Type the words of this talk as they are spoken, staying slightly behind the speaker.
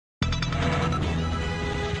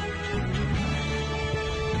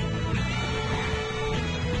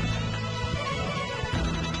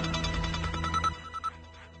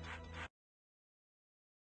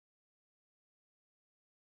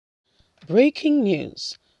Breaking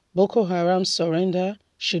news. Boko Haram surrender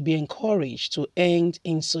should be encouraged to end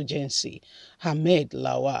insurgency. Ahmed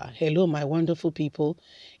Lawa. Hello, my wonderful people.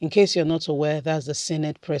 In case you're not aware, that's the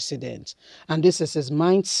Senate president, and this is his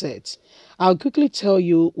mindset. I'll quickly tell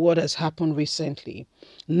you what has happened recently.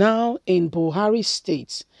 Now, in Buhari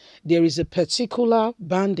state, there is a particular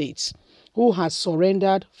bandit who has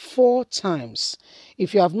surrendered 4 times.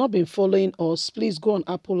 If you have not been following us, please go on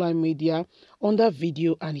Apple Line Media under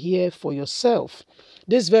video and hear for yourself.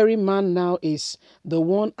 This very man now is the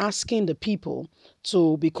one asking the people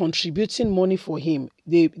to be contributing money for him.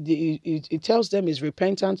 It tells them he's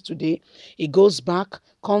repentant today. He goes back,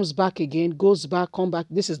 comes back again, goes back, come back.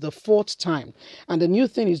 This is the 4th time. And the new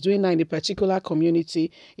thing he's doing now in a particular community,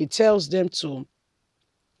 it tells them to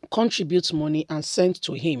contribute money and send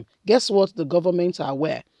to him. Guess what? The government are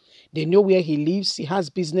aware. They know where he lives. He has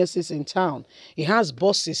businesses in town. He has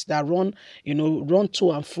bosses that run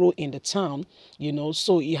to and fro in the town,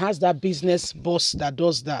 so he has that business boss that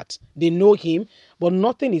does that. They know him, but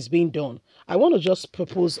nothing is being done. I want to just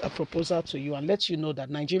propose a proposal to you and let you know that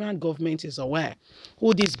Nigerian government is aware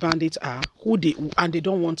who these bandits are, and they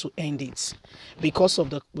don't want to end it because of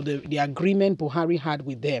the agreement Buhari had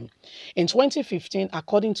with them. In 2015,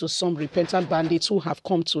 according to some repentant bandits who have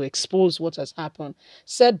come to expose what has happened,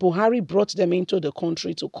 said Buhari brought them into the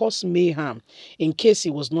country to cause mayhem in case he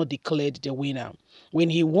was not declared the winner. When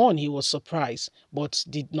he won, he was surprised, but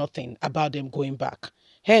did nothing about them going back.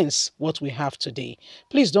 Hence, what we have today.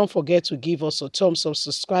 Please don't forget to give us a thumbs up,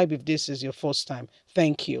 subscribe if this is your first time.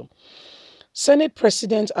 Thank you. Senate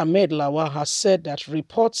President Ahmed Lawa has said that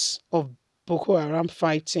reports of Boko Haram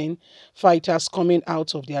fighters coming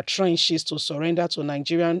out of their trenches to surrender to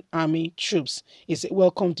Nigerian army troops is a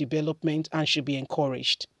welcome development and should be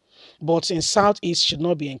encouraged. But in Southeast should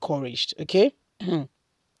not be encouraged, okay?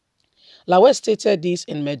 Lawa stated this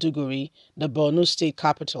in Maiduguri, the Borno state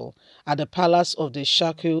capital, at the palace of the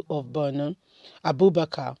Shaku of Borno,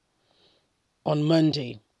 Abubakar, on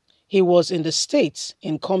Monday. He was in the state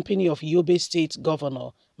in company of Yobe State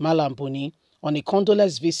Governor Malam Buni on a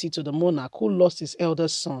condolence visit to the monarch who lost his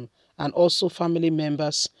eldest son and also family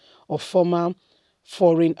members of former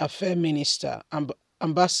Foreign Affairs Minister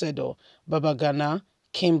Ambassador Babagana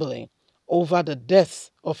Kimberley over the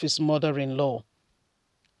death of his mother-in-law.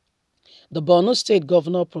 The Borno State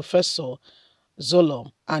Governor, Professor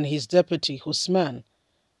Zolom, and his deputy, Usman,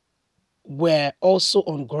 were also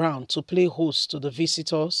on ground to play host to the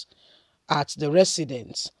visitors at the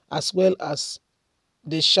residence, as well as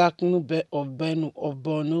the Shaknu of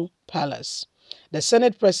Borno Palace. The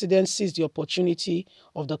Senate President seized the opportunity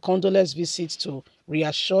of the condolence visit to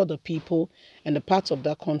reassure the people in the part of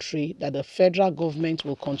that country that the federal government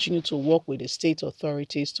will continue to work with the state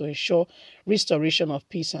authorities to ensure restoration of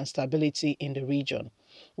peace and stability in the region.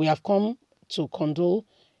 We have come to condole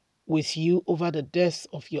with you over the death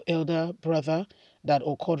of your elder brother that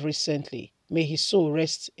occurred recently. May his soul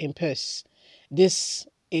rest in peace. This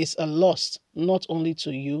is a loss not only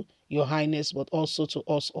to you, Your Highness, but also to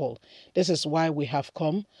us all. This is why we have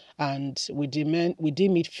come, and we deem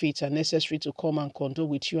it fit and necessary to come and condole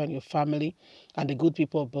with you and your family and the good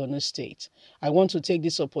people of Borno State. I want to take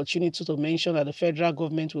this opportunity to mention that the federal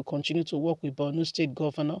government will continue to work with Borno State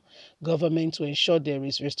government to ensure there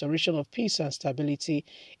is restoration of peace and stability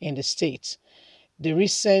in the state. The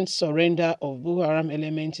recent surrender of Boko Haram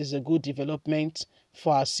elements is a good development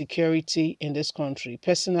for our security in this country.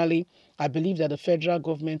 Personally, I believe that the federal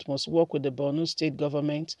government must work with the Borno State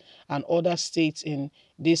government and other states in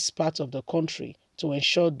this part of the country to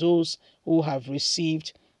ensure those who have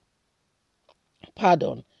received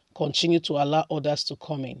pardon continue to allow others to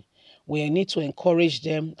come in. We need to encourage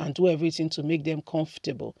them and do everything to make them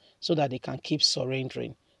comfortable so that they can keep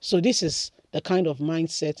surrendering. So this is the kind of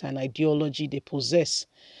mindset and ideology they possess.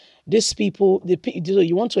 These people,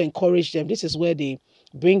 you want to encourage them. This is where they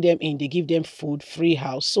bring them in. They give them food, free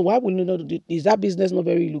house. So why would you not do? Is that business not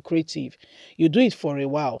very lucrative? You do it for a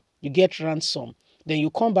while. You get ransom. Then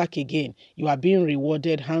you come back again. You are being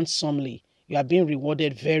rewarded handsomely. You are being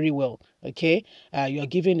rewarded very well. Okay? You are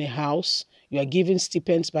given a house. You are given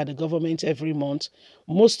stipends by the government every month.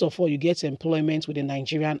 Most of all, you get employment with the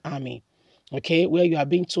Nigerian army. Okay, where you are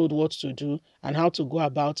being told what to do and how to go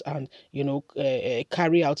about and,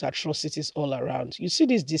 carry out atrocities all around. You see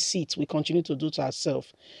this deceit we continue to do to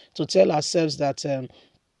ourselves, to tell ourselves that and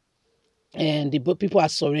the people are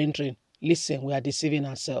surrendering. Listen, we are deceiving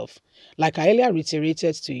ourselves. Like I earlier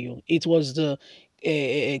reiterated to you, it was the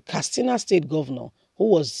Katsina State Governor who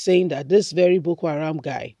was saying that this very Boko Haram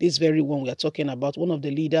guy, this very one we are talking about, one of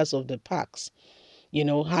the leaders of the packs,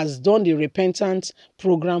 has done the repentant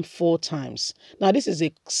program 4 times. Now, this is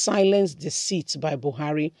a silent deceit by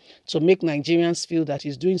Buhari to make Nigerians feel that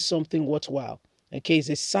he's doing something worthwhile. Okay, it's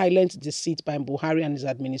a silent deceit by Buhari and his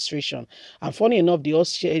administration. And funny enough, they all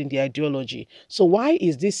share in the ideology. So why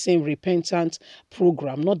is this same repentant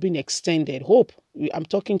program not being extended? Hope, I'm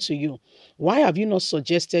talking to you. Why have you not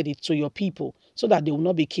suggested it to your people so that they will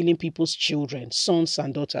not be killing people's children, sons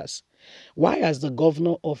and daughters? Why has the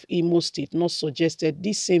governor of Imo State not suggested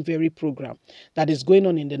this same very program that is going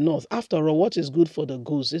on in the north? After all, what is good for the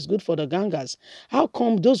goose is good for the gangas. How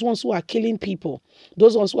come those ones who are killing people,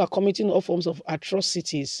 those ones who are committing all forms of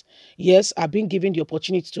atrocities, yes, are being given the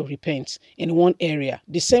opportunity to repent in one area,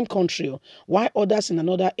 the same country, why others in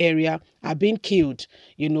another area are being killed?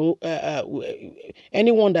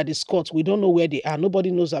 Anyone that is caught, we don't know where they are. Nobody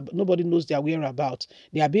knows their whereabouts.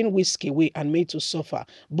 They are being whisked away and made to suffer,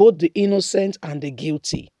 both the innocent and the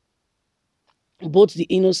guilty. Both the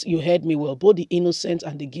innocent, you heard me well, both the innocent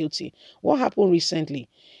and the guilty. What happened recently?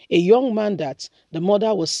 A young man that the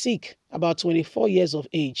mother was sick, about 24 years of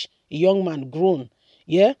age, a young man grown,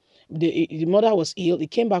 yeah? The mother was ill, he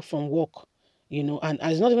came back from work, and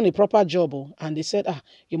it's not even a proper job, and they said,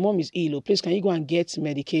 your mom is ill, please can you go and get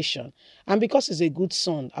medication? And because he's a good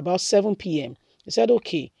son, about 7 p.m., he said,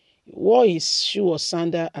 okay, wore his shoe or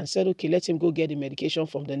sandal and said, okay, let him go get the medication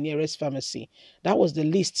from the nearest pharmacy. That was the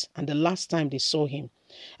least and the last time they saw him.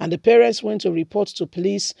 And the parents went to report to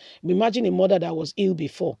police. Imagine a mother that was ill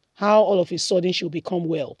before, how all of a sudden she'll become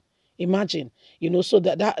well. Imagine, so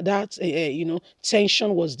that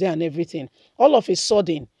tension was there and everything. All of a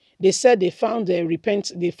sudden, they said they found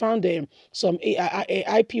some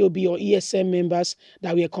IPOB or ESM members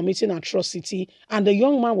that were committing atrocity, and the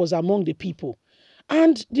young man was among the people.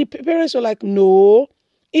 And the parents were like, no.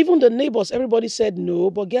 Even the neighbors, everybody said no.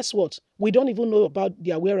 But guess what? We don't even know about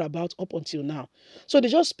their whereabouts up until now. So they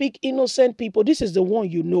just pick innocent people. This is the one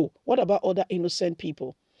you know. What about other innocent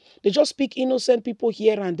people? They just pick innocent people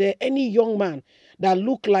here and there. Any young man that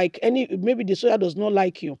look like maybe the soldier does not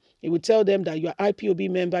like you. He will tell them that you're an IPOB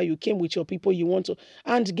member. You came with your people. You want to.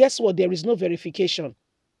 And guess what? There is no verification.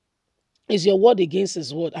 Is your word against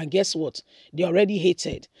his word, and guess what? They already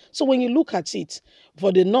hated. So when you look at it,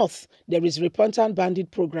 for the north, there is repentant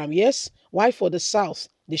bandit program. Yes. Why for the south?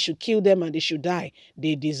 They should kill them and they should die.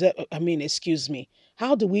 They deserve. Excuse me.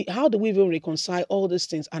 How do we even reconcile all these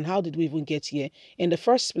things, and how did we even get here in the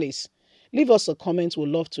first place? Leave us a comment. We'd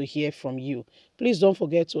love to hear from you. Please don't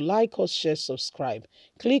forget to like us, share, subscribe.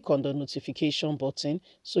 Click on the notification button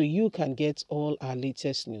so you can get all our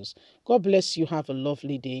latest news. God bless you. Have a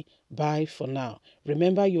lovely day. Bye for now.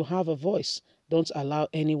 Remember, you have a voice. Don't allow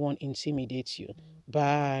anyone intimidate you.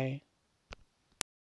 Bye.